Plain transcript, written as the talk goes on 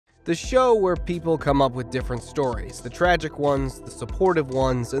the show where people come up with different stories, the tragic ones, the supportive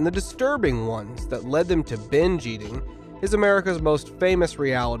ones, and the disturbing ones that led them to binge eating, is America's most famous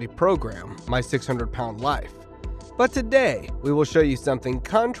reality program, My 600-Pound Life. But today, we will show you something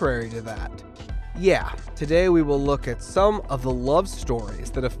contrary to that. Yeah, today we will look at some of the love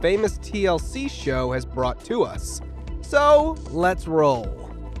stories that a famous TLC show has brought to us. So, let's roll.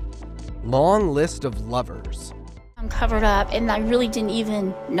 Long list of lovers. I'm covered up, and I really didn't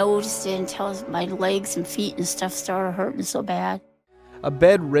even notice it until my legs and feet and stuff started hurting so bad. A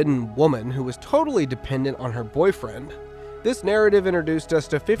bedridden woman who was totally dependent on her boyfriend. This narrative introduced us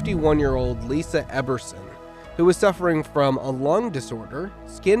to 51-year-old Lisa Eberson, who was suffering from a lung disorder,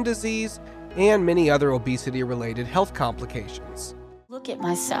 skin disease, and many other obesity-related health complications. Look at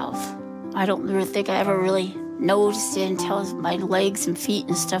myself. I don't really think I ever really noticed it until my legs and feet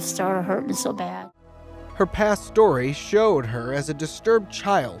and stuff started hurting so bad. Her past story showed her as a disturbed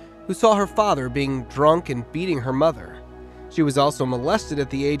child who saw her father being drunk and beating her mother. She was also molested at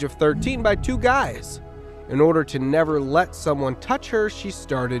the age of 13 by 2 guys. In order to never let someone touch her, she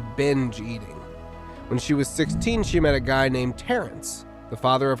started binge eating. When she was 16, she met a guy named Terrence, the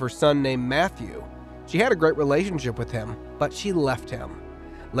father of her son named Matthew. She had a great relationship with him, but she left him.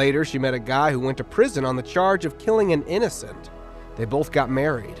 Later, she met a guy who went to prison on the charge of killing an innocent. They both got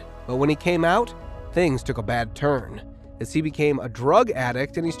married, but when he came out, things took a bad turn, as he became a drug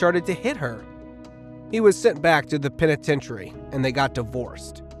addict and he started to hit her. He was sent back to the penitentiary, and they got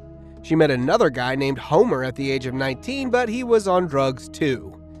divorced. She met another guy named Homer at the age of 19, but he was on drugs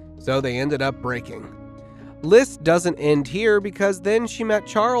too, so they ended up breaking. List doesn't end here, because then she met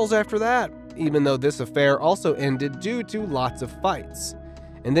Charles after that, even though this affair also ended due to lots of fights.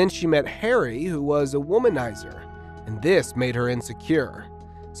 And then she met Harry, who was a womanizer, and this made her insecure.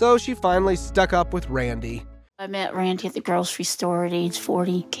 So she finally stuck up with Randy. I met Randy at the grocery store at age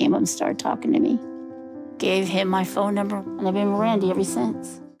 40, came up and started talking to me. Gave him my phone number, and I've been with Randy ever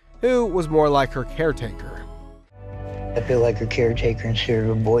since. Who was more like her caretaker. I feel like a caretaker instead of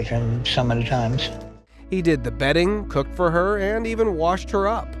a boyfriend some of the times. He did the bedding, cooked for her, and even washed her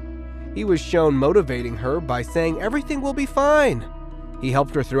up. He was shown motivating her by saying everything will be fine. He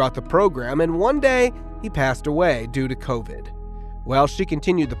helped her throughout the program, and one day, he passed away due to COVID. Well, she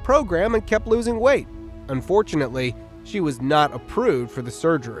continued the program and kept losing weight. Unfortunately, she was not approved for the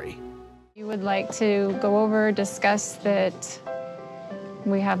surgery. You would like to go over, discuss that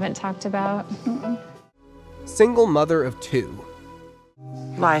we haven't talked about? Single mother of 2.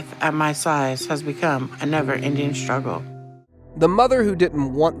 Life at my size has become a never-ending struggle. The mother who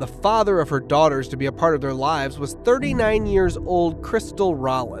didn't want the father of her daughters to be a part of their lives was 39 years old Crystal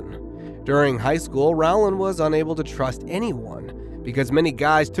Rowland. During high school, Rowland was unable to trust anyone because many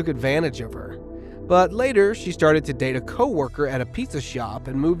guys took advantage of her. But later, she started to date a coworker at a pizza shop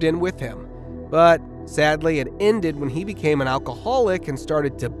and moved in with him. But sadly, it ended when he became an alcoholic and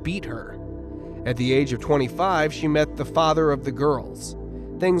started to beat her. At the age of 25, she met the father of the girls.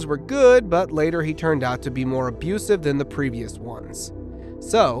 Things were good, but later he turned out to be more abusive than the previous ones.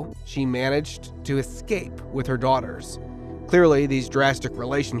 So, she managed to escape with her daughters. Clearly, these drastic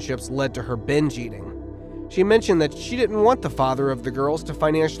relationships led to her binge eating. She mentioned that she didn't want the father of the girls to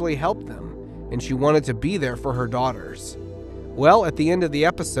financially help them, and she wanted to be there for her daughters. Well, at the end of the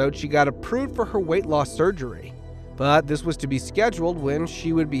episode, she got approved for her weight loss surgery, but this was to be scheduled when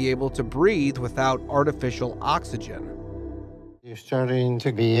she would be able to breathe without artificial oxygen. You're starting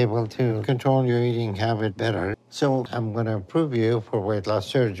to be able to control your eating habit better, so I'm going to approve you for weight loss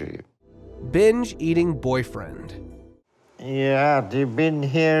surgery. Binge eating boyfriend. Yeah, they've been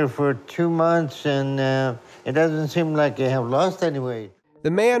here for 2 months, and it doesn't seem like they have lost any weight.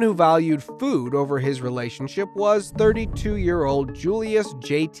 The man who valued food over his relationship was 32-year-old Julius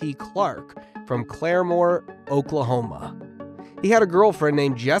J.T. Clark from Claremore, Oklahoma. He had a girlfriend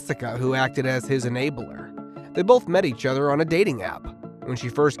named Jessica who acted as his enabler. They both met each other on a dating app. When she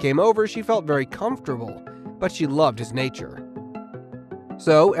first came over, she felt very comfortable, but she loved his nature.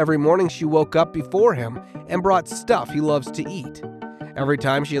 So every morning she woke up before him and brought stuff he loves to eat. Every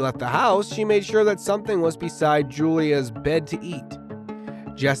time she left the house, she made sure that something was beside Julia's bed to eat.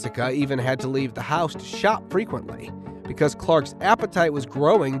 Jessica even had to leave the house to shop frequently because Clark's appetite was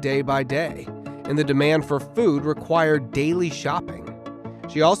growing day by day, and the demand for food required daily shopping.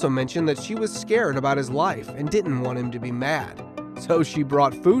 She also mentioned that she was scared about his life and didn't want him to be mad, so she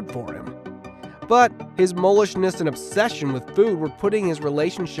brought food for him. But his mullishness and obsession with food were putting his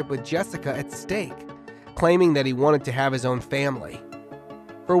relationship with Jessica at stake, claiming that he wanted to have his own family,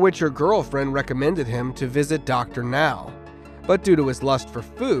 for which her girlfriend recommended him to visit Dr. Now. But due to his lust for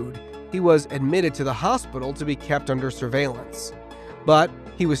food, he was admitted to the hospital to be kept under surveillance. But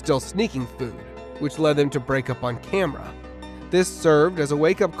he was still sneaking food, which led them to break up on camera. This served as a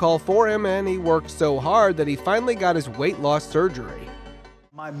wake-up call for him, and he worked so hard that he finally got his weight loss surgery.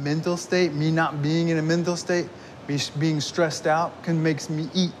 My mental state, me not being in a mental state, being stressed out, makes me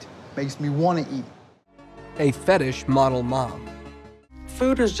eat, makes me want to eat. A fetish model mom.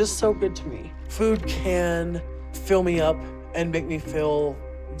 Food is just so good to me. Food can fill me up and make me feel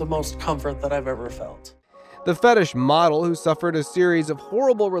the most comfort that I've ever felt. The fetish model, who suffered a series of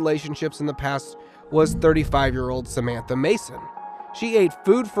horrible relationships in the past, was 35-year-old Samantha Mason. She ate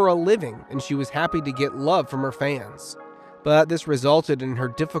food for a living, and she was happy to get love from her fans. But this resulted in her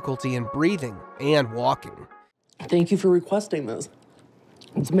difficulty in breathing and walking. Thank you for requesting this.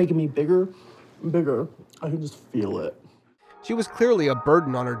 It's making me bigger and bigger. I can just feel it. She was clearly a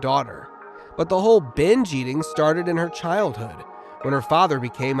burden on her daughter. But the whole binge eating started in her childhood, when her father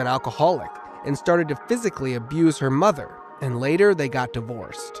became an alcoholic and started to physically abuse her mother, and later they got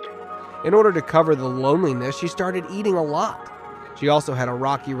divorced. In order to cover the loneliness, she started eating a lot. She also had a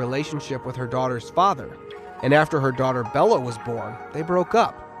rocky relationship with her daughter's father, and after her daughter Bella was born, they broke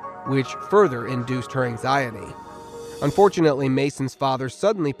up, which further induced her anxiety. Unfortunately, Mason's father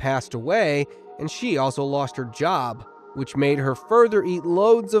suddenly passed away, and she also lost her job, which made her further eat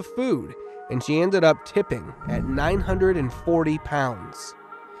loads of food, and she ended up tipping at 940 pounds.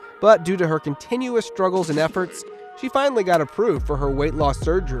 But due to her continuous struggles and efforts, she finally got approved for her weight loss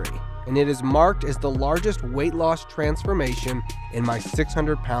surgery, and it is marked as the largest weight loss transformation in my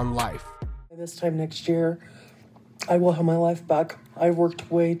 600-pound life. This time next year, I will have my life back. I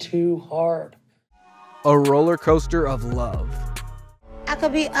worked way too hard. A roller coaster of love. I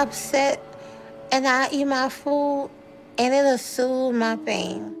could be upset and I eat my food and it'll soothe my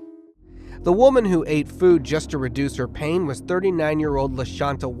pain. The woman who ate food just to reduce her pain was 39-year-old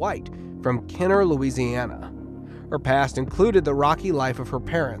LaShanta White from Kenner, Louisiana. Her past included the rocky life of her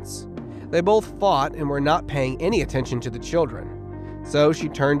parents. They both fought and were not paying any attention to the children, so she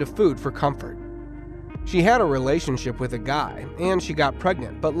turned to food for comfort. She had a relationship with a guy, and she got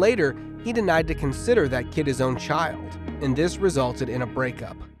pregnant, but later he denied to consider that kid his own child, and this resulted in a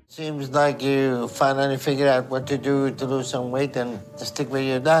breakup. Seems like you finally figured out what to do to lose some weight and to stick with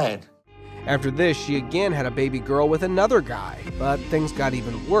your diet. After this, she again had a baby girl with another guy, but things got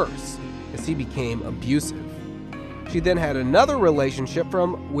even worse as he became abusive. She then had another relationship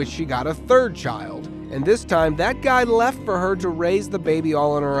from which she got a third child, and this time that guy left for her to raise the baby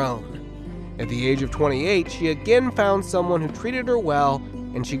all on her own. At the age of 28, she again found someone who treated her well,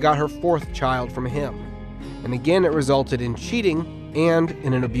 and she got her fourth child from him. And again, it resulted in cheating and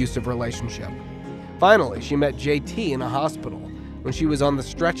in an abusive relationship. Finally, she met JT in a hospital when she was on the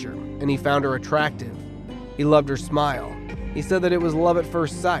stretcher, and he found her attractive. He loved her smile. He said that it was love at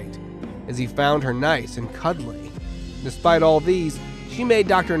first sight, as he found her nice and cuddly. Despite all these, she made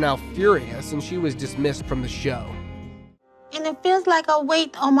Dr. Now furious, and she was dismissed from the show. And it feels like a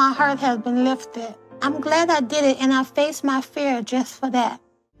weight on my heart has been lifted. I'm glad I did it, and I faced my fear just for that.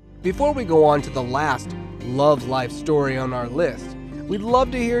 Before we go on to the last love life story on our list, we'd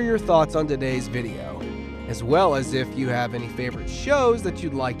love to hear your thoughts on today's video, as well as if you have any favorite shows that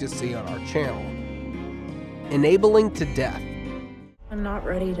you'd like to see on our channel. Enabling to death. I'm not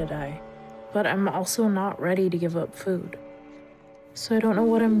ready to die, but I'm also not ready to give up food. So I don't know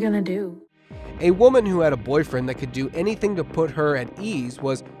what I'm gonna do. A woman who had a boyfriend that could do anything to put her at ease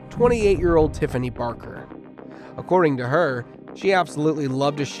was 28-year-old Tiffany Barker. According to her, she absolutely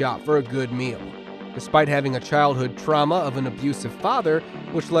loved to shop for a good meal, despite having a childhood trauma of an abusive father,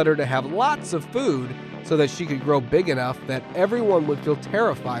 which led her to have lots of food so that she could grow big enough that everyone would feel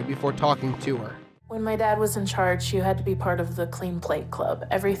terrified before talking to her. When my dad was in charge, you had to be part of the clean plate club.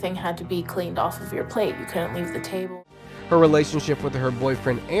 Everything had to be cleaned off of your plate. You couldn't leave the table. Her relationship with her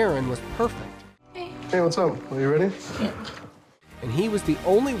boyfriend Aaron was perfect. Hey, what's up? Are you ready? Yeah. And he was the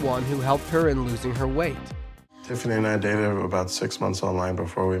only one who helped her in losing her weight. Tiffany and I dated about 6 months online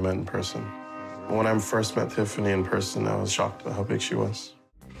before we met in person. When I first met Tiffany in person, I was shocked at how big she was.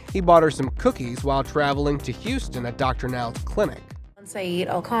 He bought her some cookies while traveling to Houston at Dr. Now's clinic. Once I eat,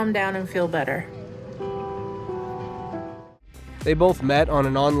 I'll calm down and feel better. They both met on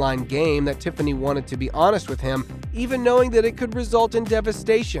an online game that Tiffany wanted to be honest with him, even knowing that it could result in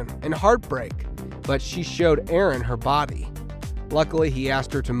devastation and heartbreak. But she showed Aaron her body. Luckily, he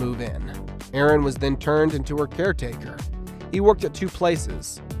asked her to move in. Aaron was then turned into her caretaker. He worked at 2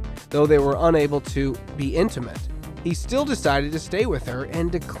 places. Though they were unable to be intimate, he still decided to stay with her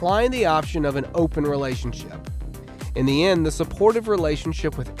and declined the option of an open relationship. In the end, the supportive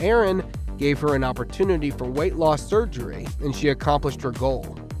relationship with Aaron gave her an opportunity for weight loss surgery, and she accomplished her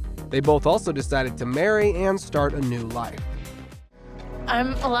goal. They both also decided to marry and start a new life.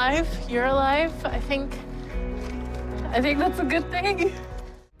 I'm alive, you're alive. I think that's a good thing.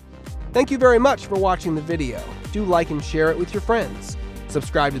 Thank you very much for watching the video. Do like and share it with your friends.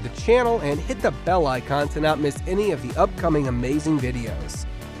 Subscribe to the channel and hit the bell icon to not miss any of the upcoming amazing videos.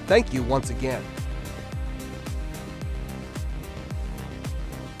 Thank you once again.